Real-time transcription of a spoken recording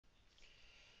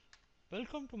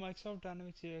Welcome to Microsoft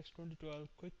Dynamics AX 2012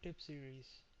 Quick Tip Series.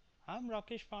 I'm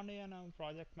Rakesh Pandey and I'm a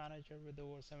project manager with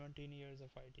over 17 years of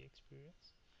IT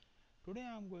experience. Today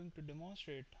I'm going to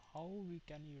demonstrate how we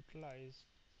can utilize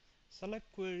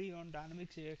select query on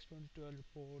Dynamics AX 2012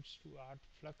 reports to add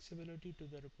flexibility to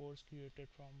the reports created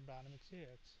from Dynamics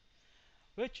AX,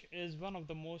 which is one of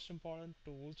the most important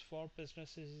tools for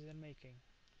business decision making.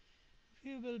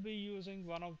 We will be using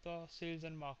one of the sales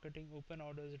and marketing open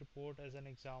orders report as an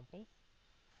example.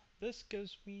 This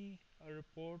gives me a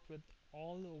report with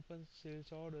all the open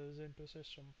sales orders into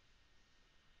system.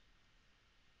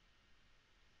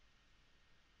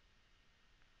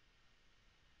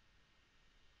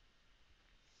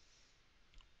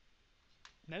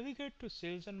 Navigate to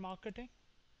sales and marketing.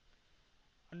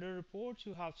 Under reports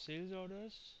you have sales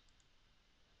orders,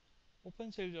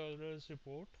 open sales orders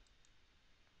report.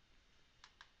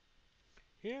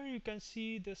 Here you can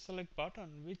see the select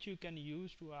button which you can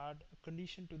use to add a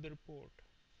condition to the report.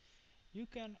 You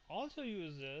can also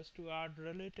use this to add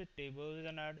related tables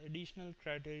and add additional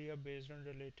criteria based on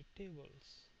related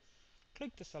tables.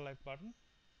 Click the select button.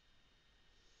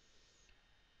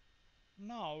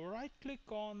 Now right click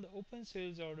on the open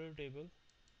sales order table.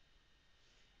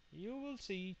 You will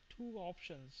see two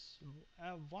options,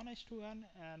 1:n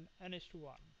and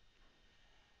n:1,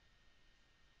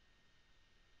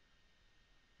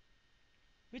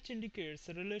 which indicates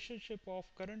the relationship of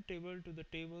current table to the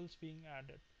tables being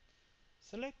added.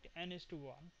 Select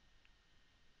n:1,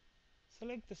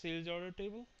 select the sales order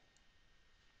table.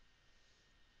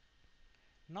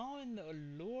 Now in the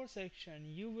lower section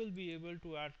you will be able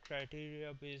to add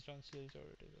criteria based on sales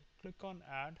order table. Click on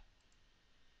add,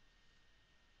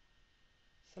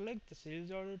 select the sales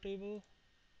order table,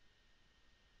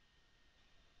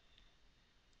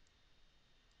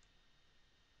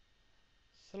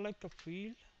 select a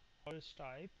field or its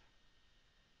type,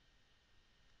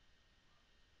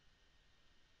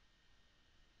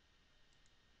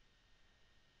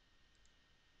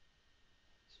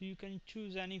 so you can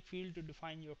choose any field to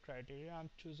define your criteria. I'm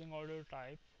choosing order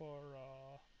type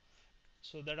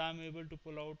so that I'm able to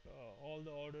pull out all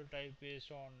the order type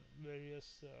based on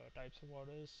various types of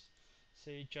orders.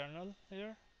 Say journal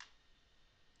here.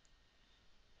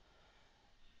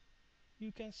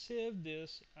 You can save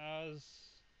this as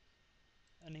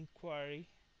an inquiry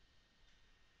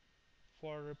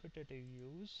for repetitive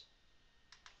use.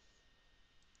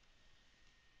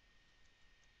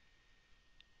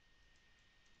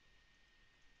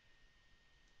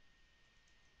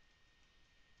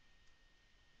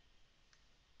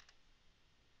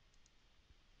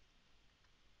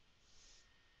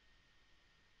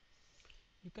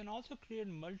 You can also create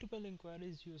multiple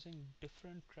inquiries using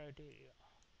different criteria.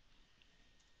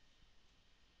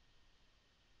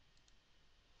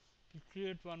 You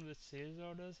create one with sales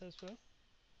orders as well.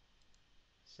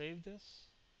 Save this.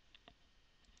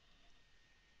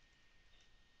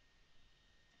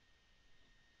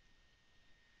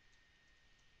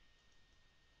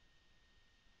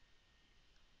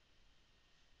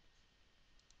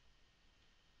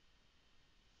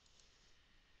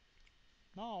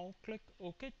 Now click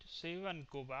OK to save and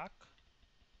go back.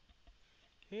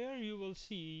 Here you will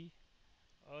see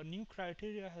a new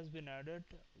criteria has been added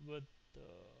with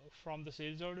from the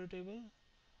sales order table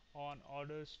on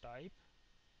orders type.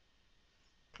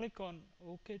 Click on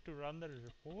OK to run the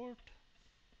report.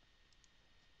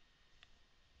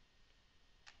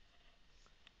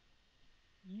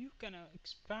 You can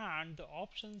expand the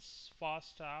options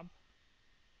fast tab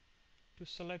to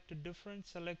select a different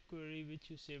select query which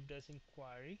you saved as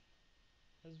inquiry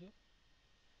as well.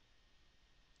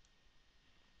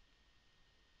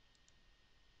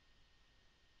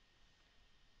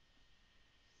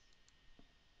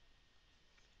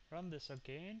 Run this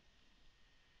again.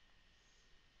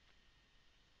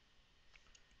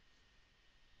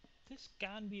 This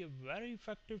can be a very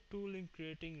effective tool in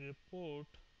creating report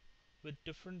with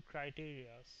different criteria.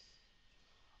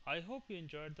 I hope you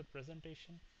enjoyed the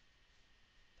presentation.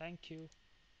 Thank you.